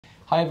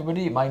Hi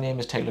everybody, my name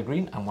is Taylor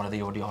Green. I'm one of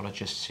the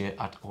audiologists here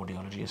at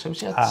Audiology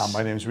Associates.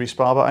 My name is Rhys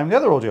Barber. I'm the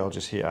other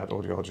audiologist here at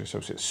Audiology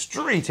Associates.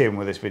 Straight in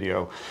with this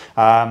video.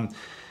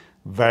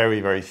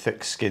 Very, very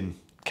thick skin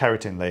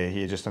keratin layer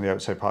here just on the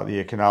outside part of the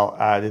ear canal.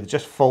 They've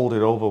just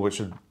folded over, which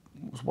was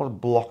what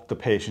blocked the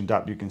patient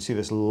up. You can see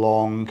this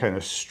long kind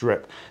of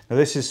strip. Now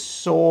this is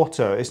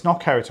it's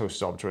not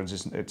keratose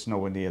obturans, it's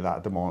nowhere near that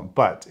at the moment,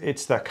 but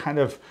it's that kind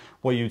of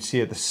what you'd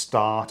see at the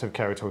start of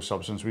keratose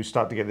obturans. We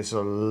start to get this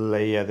sort of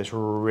layer, this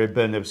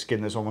ribbon of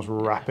skin that's almost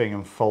wrapping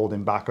and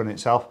folding back on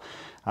itself.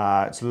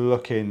 It's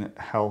looking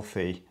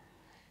healthy.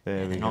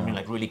 There we go. Normally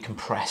like really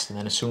compressed, and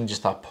then as soon as you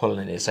start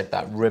pulling it, it's like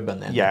that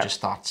ribbon, then it just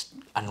starts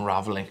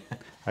unraveling.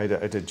 I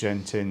had a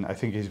gent in, I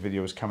think his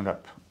video was coming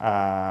up,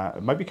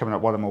 it might be coming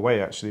up while I'm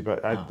away actually,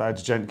 but I had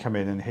a gent come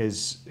in and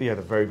he had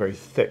a very, very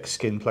thick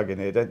skin plug in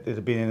it. It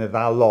had been in there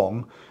that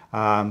long,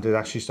 to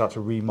actually start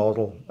to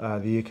remodel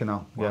the ear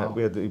canal. Wow.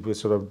 Yeah, it was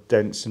sort of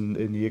dents in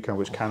the ear canal,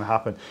 which can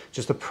happen.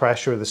 Just the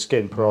pressure of the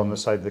skin put on the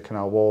side of the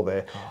canal wall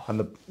there. And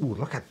ooh,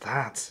 look at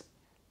that.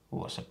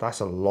 Ooh, that's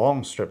a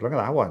long strip, look at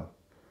that one.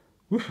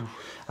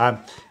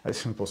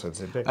 Both sides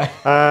the same thing.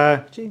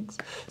 Jinx.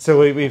 So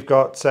we've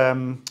got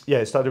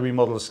it started to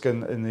remodel the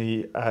skin in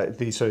the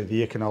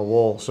ear canal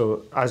wall.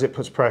 So as it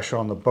puts pressure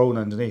on the bone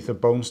underneath, the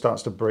bone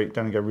starts to break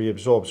down and get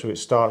reabsorbed. So it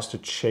starts to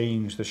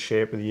change the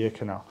shape of the ear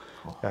canal.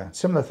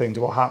 Similar thing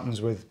to what happens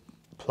with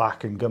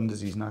plaque and gum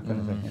disease and that kind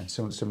of thing. Yeah,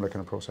 similar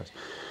kind of process.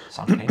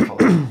 Sounds painful.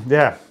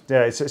 Yeah.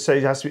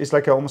 It's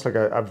like almost like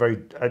a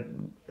very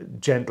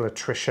gentle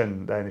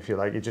attrition. Then, if you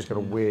like, it just kind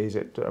of weighs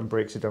it and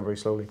breaks it down very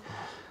slowly.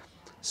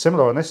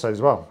 Similar on this side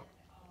as well.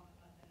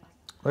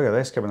 Look at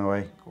this coming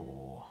away.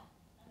 Oh.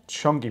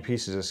 Chunky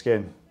pieces of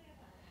skin.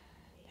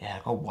 Yeah,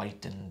 got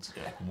white and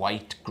like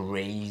white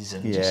greys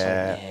and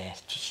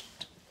just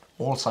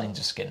all signs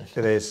of skin.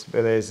 It is.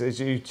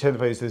 You tend to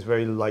find this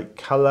very light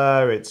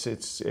colour. It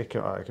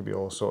can be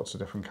all sorts of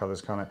different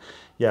colours, can't it?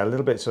 Yeah, a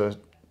little bit sort of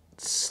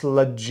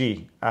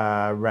sludgy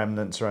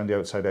remnants around the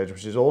outside edge,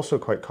 which is also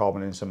quite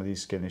common in some of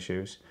these skin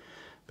issues.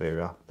 There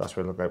we are. That's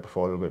what it looked like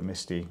before, a little bit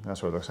misty.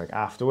 That's what it looks like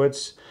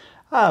afterwards.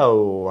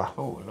 Oh,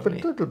 but a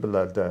little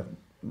blood there.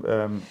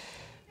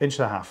 Inch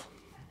and a half.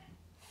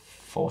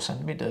 4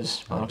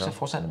 centimetres. Well, looks like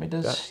 4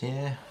 centimetres.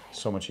 Yeah.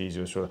 So much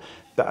easier.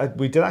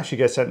 We did actually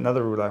get sent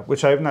another ruler,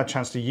 which I haven't had a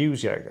chance to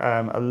use yet.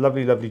 A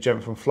lovely, lovely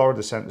gent from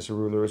Florida sent us a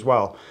ruler as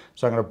well.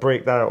 So I'm going to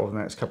break that out over the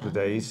next couple of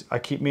days. I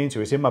keep meaning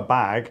to. It's in my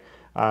bag,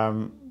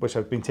 which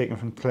I've been taking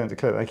from clinic to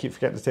clinic. I keep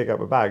forgetting to take out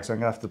my bag, so I'm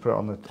going to have to put it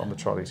on the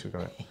trolley. So we've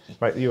got it.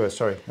 Right, the US.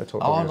 Sorry, I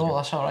talked. Oh no,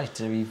 that's all right.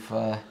 We've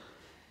what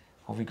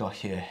have we got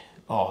here?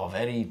 Oh,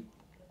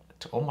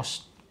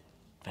 almost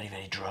very,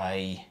 very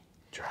dry.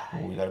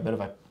 Oh, we got a bit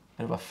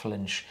of a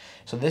flinch.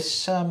 So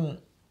this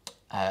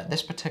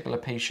this particular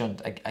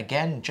patient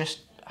again just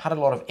had a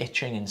lot of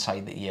itching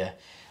inside the ear.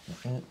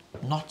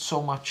 Not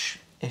so much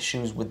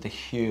issues with the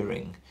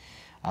hearing,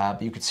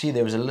 but you could see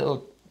there was a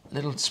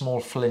little small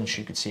flinch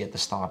you could see at the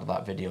start of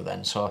that video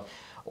then. So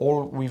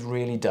all we've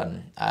really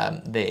done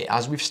there,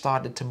 as we've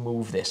started to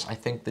move this, I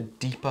think the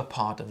deeper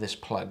part of this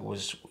plug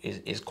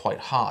is quite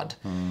hard.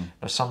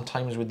 Now,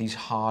 sometimes with these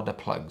harder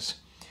plugs,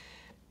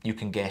 you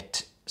can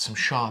get some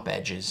sharp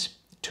edges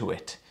to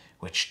it,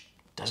 which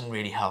doesn't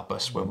really help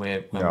us when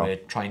we're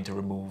trying to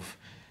remove,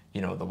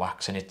 the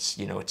wax, and it's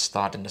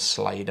starting to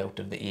slide out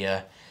of the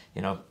ear.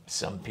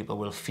 Some people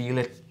will feel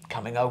it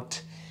coming out.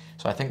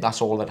 So I think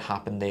that's all that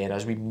happened there.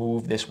 As we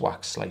move this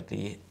wax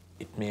slightly,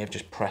 it may have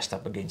just pressed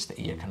up against the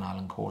ear canal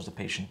and caused the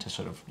patient to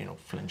sort of,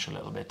 flinch a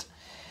little bit.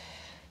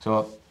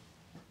 So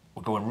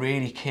we're going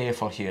really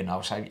careful here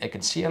now. So I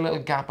can see a little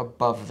gap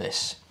above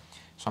this.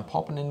 So I'm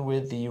popping in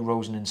with the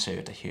rosin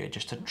inserter here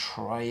just to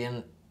try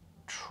and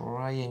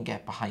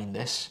get behind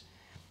this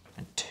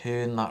and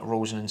turn that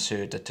rosin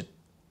inserter to.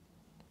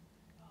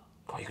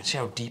 Oh, you can see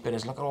how deep it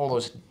is. Look at all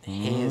those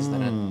hairs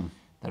that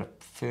are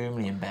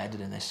firmly embedded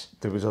in this.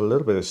 There was a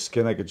little bit of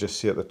skin I could just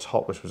see at the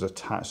top, which was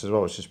attached as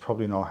well, which is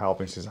probably not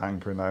helping. It's just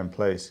anchoring that in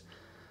place.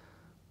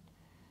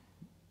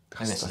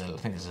 I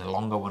think this is a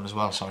longer one as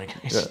well. Sorry,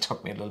 guys. It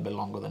took me a little bit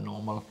longer than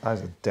normal.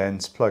 That's a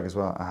dense plug as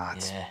well.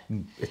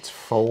 It's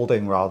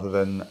folding rather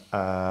than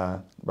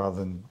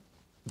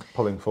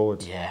pulling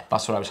forward. Yeah,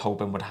 that's what I was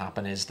hoping would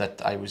happen, is that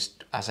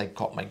as I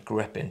got my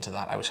grip into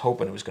that, I was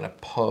hoping it was going to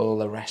pull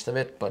the rest of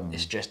it, but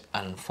it's just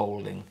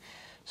unfolding.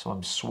 So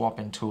I'm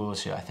swapping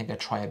tools here. I think I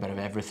try a bit of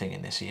everything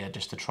in this ear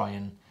just to try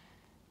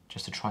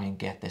and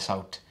get this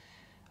out.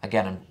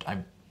 Again,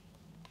 I'm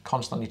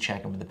constantly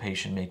checking with the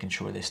patient, making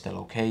sure they're still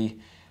okay.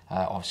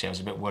 Obviously, I was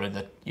a bit worried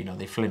that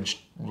they flinched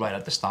right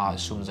at the start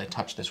as soon as I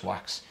touched this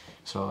wax.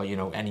 So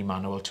any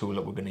manual tool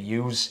that we're going to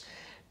use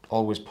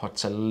always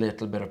puts a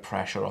little bit of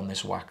pressure on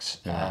this wax.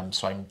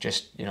 So I'm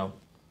just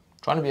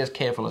trying to be as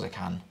careful as I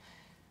can.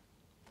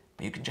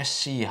 But you can just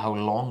see how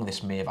long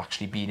this may have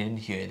actually been in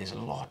here. There's a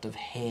lot of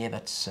hair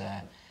that's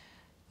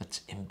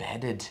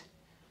embedded.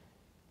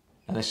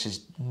 And this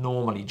is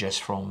normally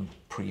just from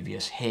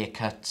previous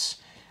haircuts.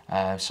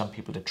 Some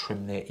people to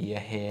trim their ear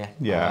hair.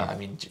 Yeah, I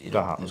mean,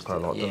 that happens quite a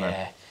lot, doesn't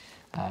it?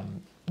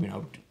 You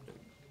know,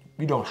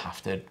 You don't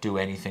have to do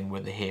anything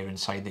with the hair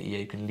inside the ear.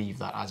 You can leave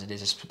that as it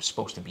is. It's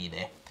supposed to be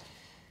there.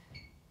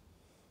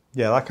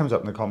 Yeah, that comes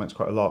up in the comments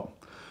quite a lot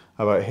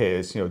about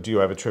hairs. You know, do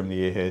you ever trim the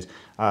ear hairs?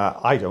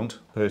 I don't,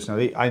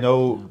 personally. I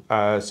know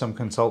some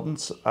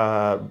consultants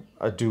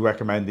do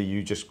recommend that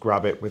you just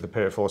grab it with a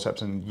pair of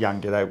forceps and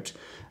yank it out.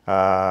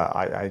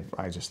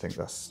 I just think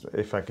that's,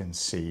 if I can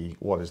see,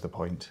 what is the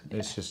point? Yeah.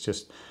 It's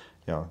just,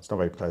 you know, it's not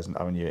very pleasant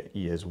having your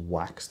ears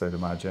waxed, I'd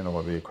imagine,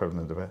 or the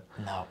equivalent of it.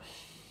 No.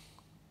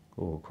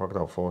 Oh,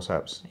 crocodile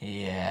forceps.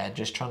 Yeah,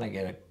 just trying to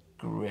get a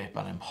grip,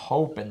 and I'm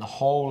hoping the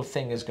whole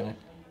thing is going to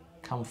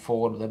come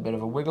forward with a bit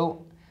of a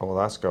wiggle. Oh,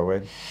 that's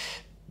going.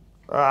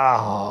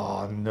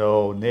 Ah, oh,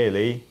 no,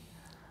 nearly.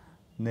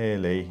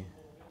 Nearly.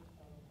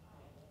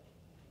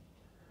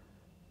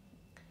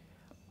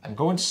 I'm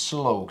going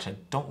slow because I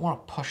don't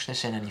want to push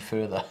this in any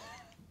further.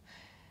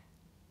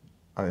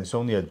 And it's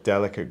only a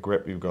delicate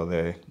grip you've got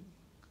there.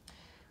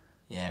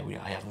 Yeah,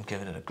 I haven't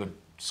given it a good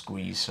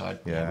squeeze, so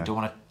we don't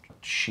want to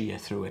shear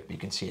through it, but you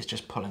can see it's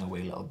just pulling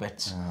away little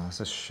bits. Oh,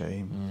 that's a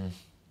shame.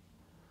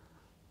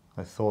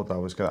 I thought that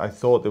was I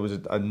thought there was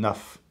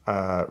enough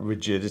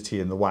rigidity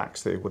in the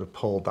wax that it would have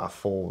pulled that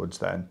forwards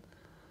then.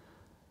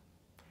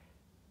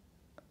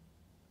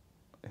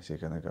 Is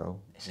it going to go?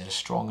 Is it a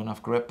strong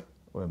enough grip?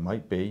 Well, it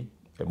might be.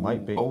 It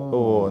might be.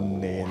 Oh,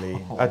 nearly.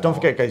 Don't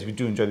forget, guys, if you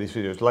do enjoy these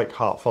videos, like,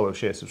 heart, follow,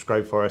 share,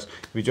 subscribe for us.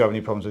 If you do have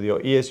any problems with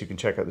your ears, you can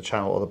check out the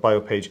channel or the bio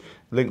page,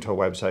 link to our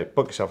website,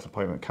 book yourself an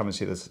appointment, come and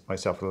see this,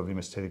 myself, the lovely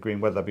Mr. Taylor Green,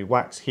 whether that be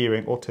wax,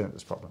 hearing, or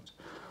tinnitus problems.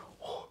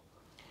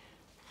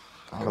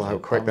 Look how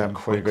quick then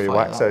before you got your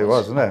wax out it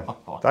was, wasn't it?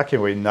 That came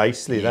away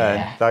nicely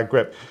then. That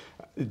grip.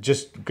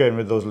 Just getting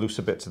rid of those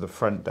looser bits at the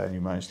front then, you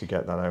managed to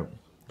get that out.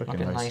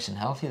 Looking nice and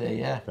healthy there,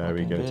 yeah.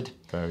 Very good.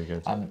 Very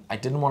good. I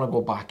didn't want to go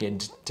back in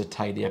to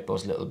tidy up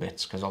those little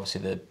bits because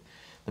obviously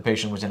the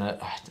patient was in a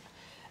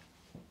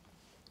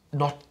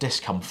not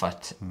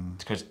discomfort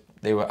because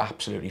they were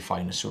absolutely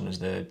fine as soon as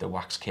the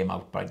wax came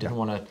out, but I didn't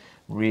want to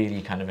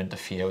really kind of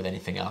interfere with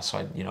anything else.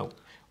 So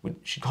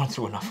she'd gone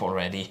through enough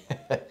already.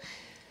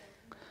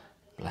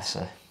 Bless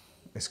her.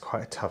 It's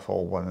quite a tough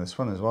old one, this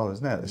one as well,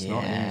 isn't it? It's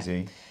not easy.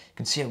 You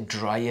can see how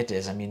dry it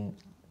is. I mean,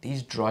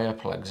 these dryer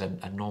plugs are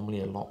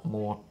normally a lot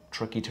more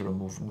tricky to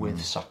remove with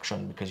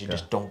suction because you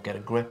just don't get a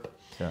grip.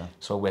 Yeah.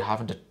 So we're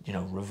having to,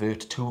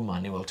 revert to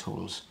manual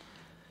tools.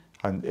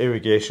 And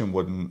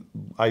irrigation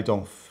I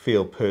don't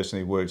feel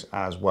personally works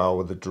as well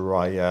with the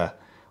drier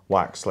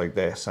wax like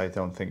this. I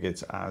don't think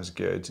it's as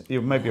good.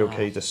 It may be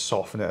okay to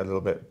soften it a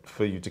little bit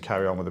for you to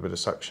carry on with a bit of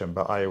suction,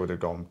 but I would have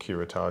gone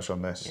curettage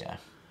on this. Yeah.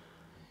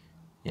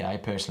 Yeah, I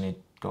personally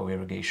go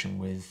irrigation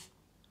with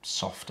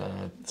softer,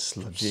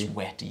 sludgy,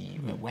 wetter,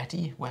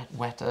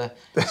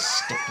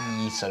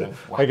 sticky sort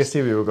of wax. I can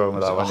see we were going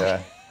with that one,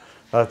 yeah.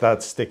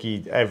 That's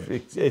sticky,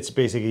 it's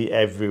basically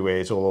everywhere.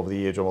 It's all over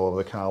the eardrum, all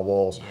over the canal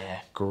walls. Yeah.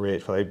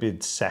 Great for that.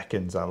 In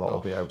seconds, that lot will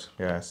be out.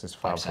 Yeah, it's just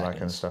fab for that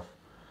kind of stuff.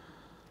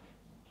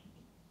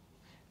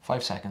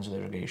 5 seconds with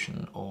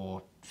irrigation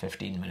or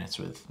 15 minutes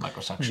with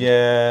microsuction.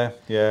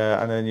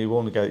 Yeah, and then you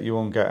won't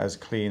get as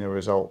clean a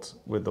result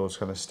with those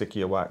kind of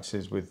stickier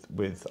waxes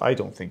with I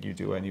don't think you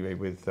do anyway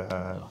with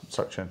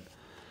suction.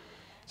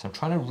 So I'm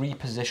trying to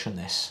reposition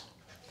this.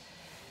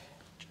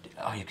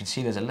 Oh, you can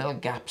see there's a little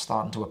gap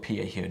starting to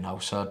appear here now,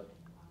 so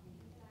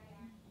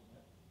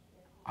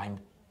I'm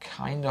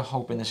kind of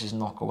hoping this is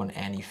not going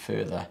any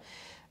further.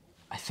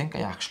 I think I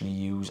actually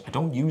I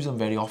don't use them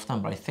very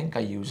often, but I think I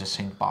use a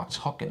St. Bart's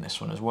hook in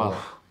this one as well,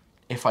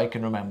 if I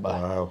can remember.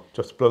 Wow,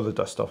 just blow the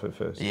dust off it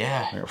first.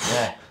 Yeah,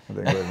 yeah.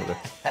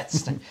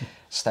 That's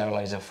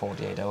sterilize it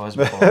 48 hours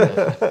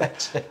before.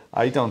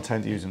 I don't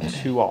tend to use them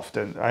too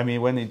often. I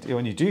mean, when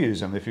you do use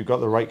them, if you've got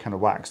the right kind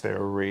of wax, they're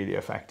a really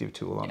effective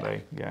tool, aren't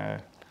they? Yeah.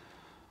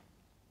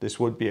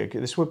 This would be a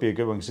good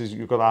one because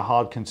you've got that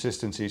hard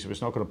consistency, so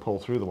it's not going to pull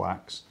through the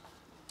wax.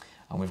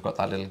 And we've got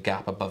that little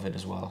gap above it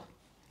as well.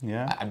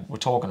 Yeah. We're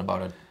talking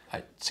about it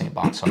at St.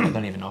 Bart's hook. I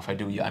don't even know if I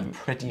do. I'm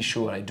pretty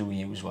sure I do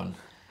use one.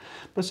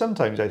 But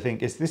sometimes I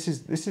think this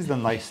is the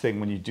nice thing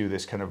when you do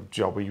this kind of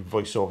job where you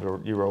voice over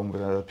your own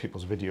with other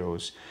people's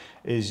videos,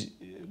 is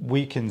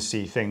we can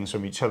see things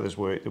from each other's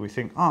work that we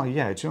think, oh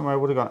yeah, do you know where I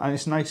would have gone? And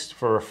it's nice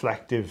for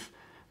reflective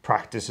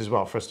practice as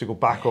well for us to go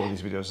back over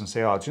these videos and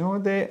say, oh, do you know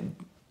what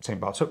St.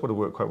 Bart's hook would have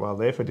worked quite well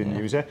there if I didn't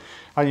use it.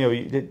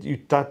 And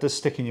that does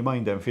stick in your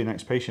mind then for your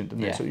next patient,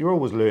 doesn't it? So you're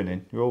always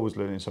learning. You're always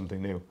learning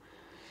something new.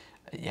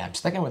 Yeah, I'm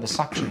sticking with the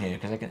suction here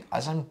because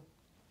as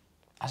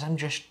I'm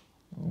just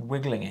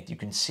wiggling it, you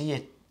can see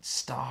it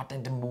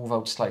starting to move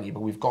out slightly,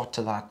 but we've got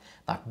to that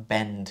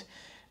bend.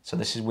 So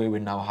this is where we're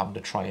now having to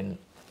try and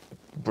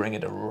bring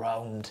it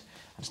around.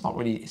 It's not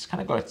really, it's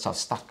kind of got itself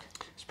stuck.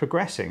 It's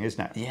progressing,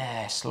 isn't it?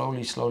 Yeah,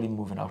 slowly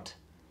moving out.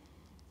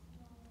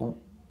 Oh,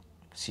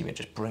 see, we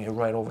just bring it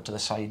right over to the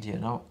side here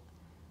now.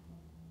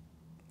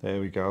 There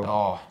we go.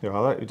 Oh, you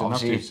all right? You didn't have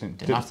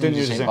to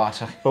use the same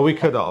butter. But we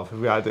could have if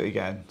we had it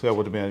again. That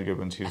would have been a good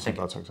one to use some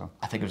buttocks on.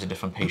 I think it was a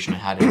different patient I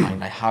had in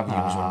mind. I have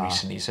used one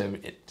recently, so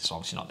it's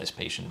obviously not this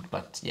patient,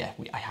 but yeah,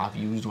 I have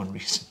used one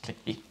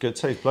recently. Good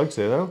sized plugs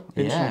there though,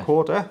 inch and a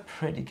quarter.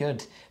 Pretty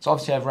good. So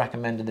obviously I've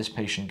recommended this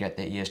patient get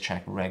their ears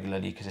checked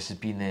regularly because this has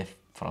been there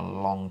for a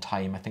long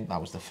time. I think that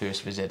was the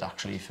first visit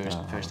actually,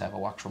 first ever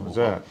wax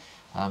removal. Was it?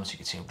 So you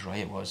can see how dry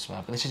it was.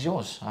 But this is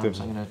yours. So I'm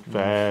gonna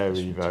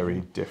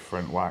very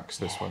different wax,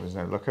 this one, isn't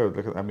it? Look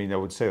at, I mean, I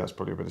would say that's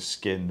probably a bit of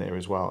skin there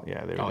as well.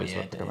 Yeah, there it is.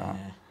 Look at that.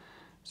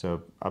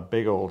 So a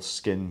big old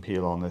skin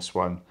peel on this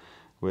one,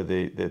 where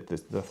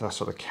the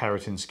sort of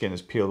keratin skin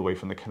is peeled away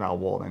from the canal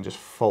wall and then just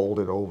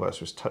folded over,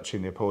 so it's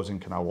touching the opposing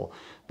canal wall.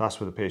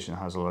 That's where the patient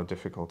has a lot of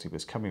difficulty, but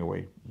it's coming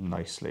away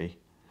nicely.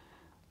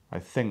 I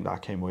think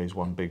that came away as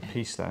one big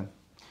piece then.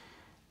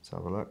 Let's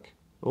have a look.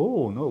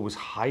 Oh, no, it was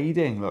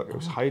hiding. Look, it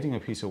was hiding a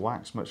piece of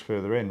wax much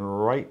further in,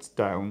 right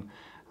down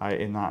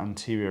in that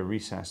anterior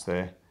recess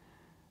there.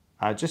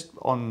 Just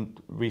on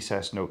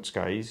recess notes,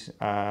 guys,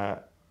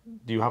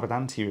 do you have an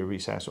anterior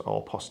recess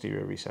or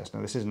posterior recess?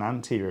 Now, this is an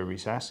anterior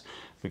recess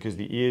because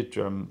the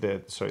eardrum,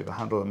 the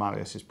handle of the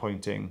malleus is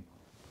pointing,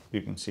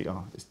 you can see,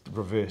 oh, it's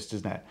reversed,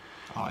 isn't it?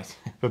 Oh,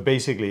 but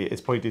basically,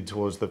 it's pointed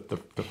towards the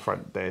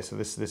front there. So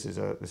this is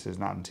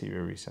an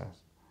anterior recess.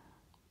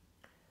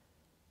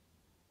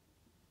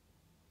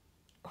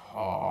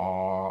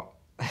 Oh.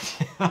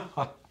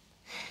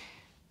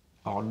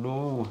 Oh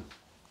no.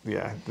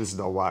 Yeah, this is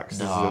not wax.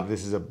 No.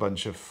 This is a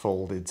bunch of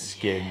folded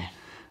skin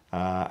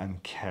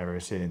and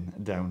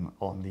keratin down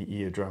on the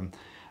eardrum.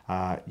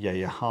 Yeah,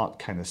 your heart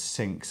kind of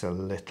sinks a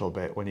little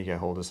bit when you get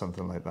hold of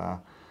something like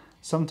that.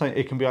 Sometimes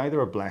it can be either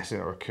a blessing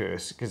or a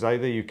curse, because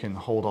either you can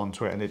hold on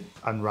to it and it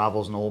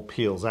unravels and all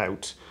peels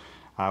out,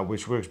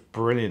 which works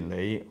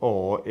brilliantly,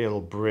 or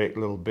it'll break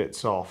little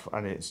bits off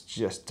and it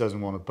just doesn't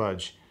want to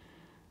budge.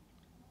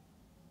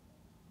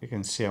 You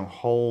can see I'm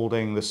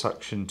holding the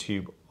suction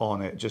tube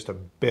on it just to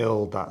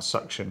build that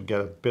suction,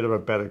 get a bit of a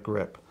better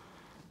grip.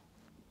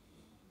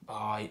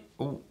 Oh,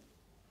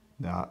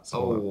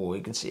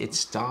 you can see it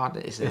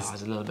started.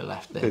 There's a little bit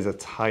left there. There's a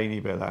tiny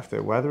bit left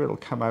there. Whether it'll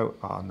come out,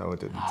 oh no, it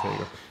didn't take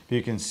it. But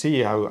you can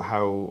see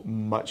how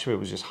much of it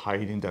was just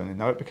hiding down there.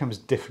 Now it becomes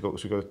difficult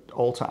because we've got to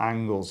alter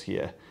angles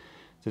here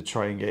to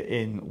try and get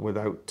in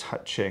without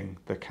touching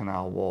the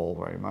canal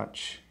wall very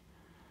much.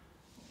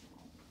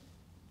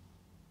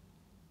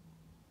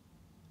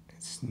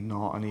 It's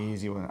not an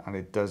easy one, and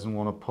it doesn't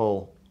want to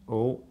pull.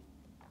 Oh.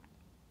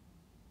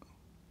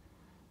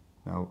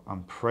 Now,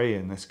 I'm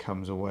praying this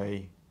comes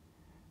away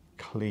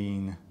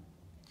clean.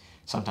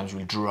 Sometimes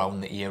we'll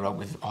drown the ear out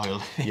with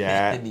oil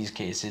in these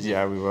cases.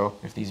 Yeah, we will.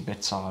 If these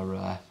bits are...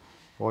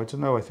 Well, I don't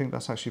know. I think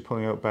that's actually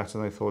pulling out better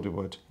than I thought it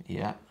would.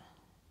 Yeah.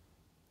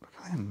 Look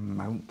at him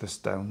mount this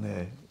down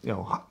there. You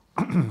know,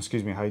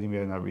 excuse me, hiding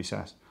behind that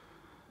recess.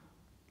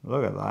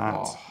 Look at that.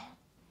 Oh.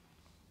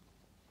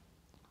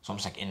 It's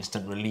almost like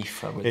instant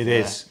relief. It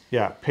is,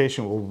 yeah.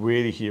 Patient will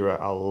really hear it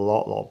a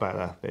lot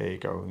better. There you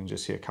go. You can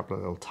just see a couple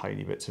of little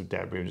tiny bits of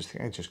debris.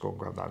 Just go and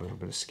grab that little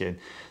bit of skin.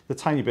 The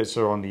tiny bits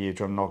that are on the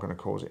eardrum not going to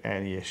cause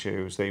any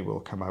issues. They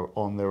will come out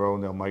on their own.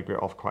 They'll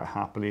migrate off quite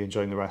happily and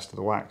join the rest of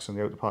the wax on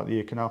the outer part of the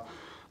ear canal.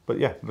 But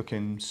yeah,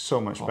 looking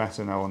so much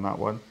better now on that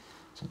one.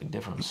 It's a big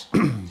difference.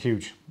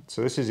 Huge.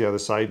 So this is the other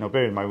side. Now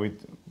bear in mind we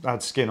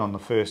had skin on the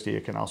first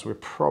ear canal, so we're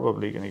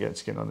probably going to get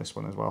skin on this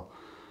one as well.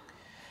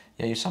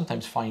 Yeah, you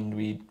sometimes find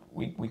we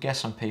get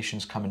some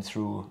patients coming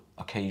through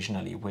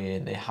occasionally where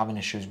they're having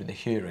issues with the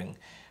hearing,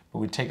 but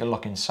we take a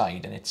look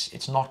inside and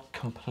it's not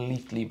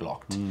completely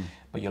blocked,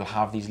 but you'll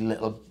have these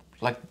little,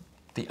 like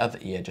the other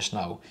ear just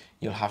now,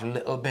 you'll have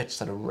little bits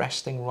that are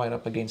resting right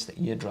up against the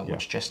eardrum,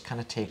 which just kind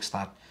of takes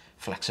that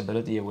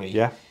flexibility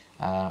away,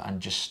 and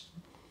just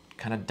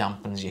kind of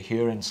dampens your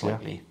hearing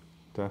slightly.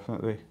 Yeah,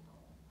 definitely.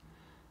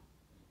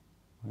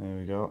 There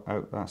we go,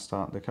 out that's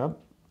starting to come.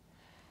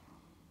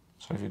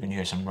 So if you can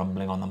hear some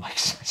rumbling on the mic,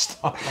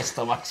 my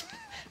stomach's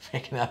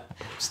picking up.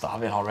 I'm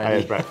starving already. I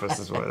had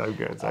breakfast as well. I'm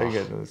good. I'm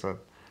good with this one.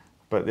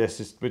 But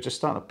we're just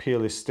starting to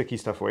peel this sticky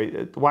stuff away.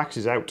 The wax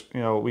is out.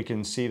 You know, we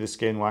can see the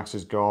skin wax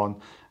is gone.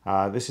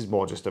 This is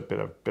more just a bit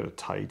of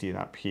tidying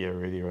up here,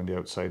 really, around the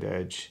outside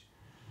edge.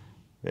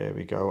 There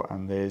we go.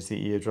 And there's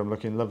the eardrum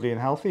looking lovely and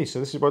healthy. So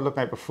this is what it looked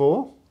like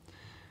before,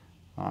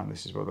 and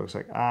this is what it looks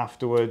like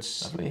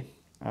afterwards. Lovely.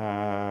 What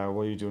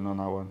are you doing on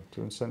that one?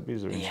 Doing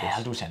centimetres or inches? Yeah,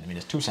 I'll do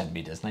centimetres. 2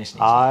 centimetres, nice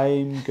and easy.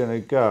 I'm gonna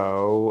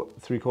go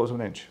 3/4 of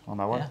an inch on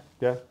that one.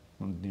 Yeah,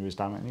 nearest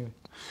damn it anyway.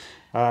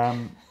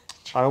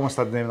 I almost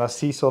had the name of that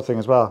seesaw thing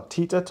as well.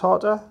 Tita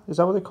Tata, is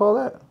that what they call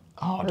it?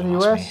 Oh, don't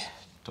ask me.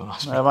 Don't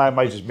ask me. I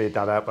might just made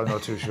that up. I'm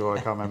not too sure.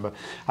 I can't remember.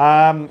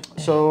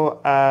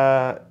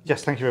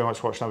 Yes, thank you very much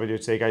for watching our video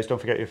today, guys. Don't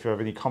forget, if you have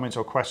any comments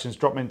or questions,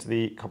 drop them into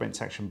the comment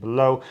section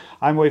below.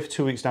 I'm away for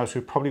 2 weeks now, so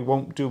we probably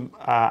won't do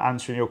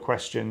answering your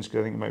questions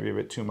because I think it might be a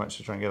bit too much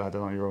to try and get that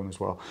done on your own as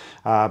well.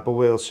 But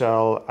we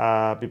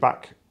shall be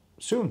back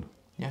soon.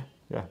 Yeah.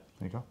 Yeah.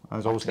 There you go. And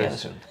as always, together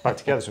guys, soon. back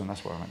together soon.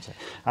 That's what I meant to say.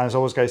 And as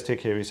always, guys,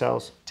 take care of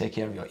yourselves. Take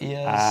care of your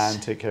ears.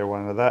 And take care of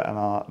one another.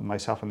 And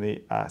myself and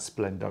the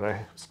Splendor.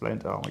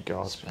 Oh my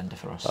God.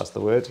 Splendiferous. That's the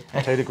word.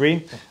 Taylor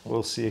Green.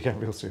 We'll see you again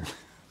real soon.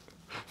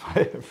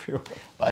 Bye, everyone. Bye.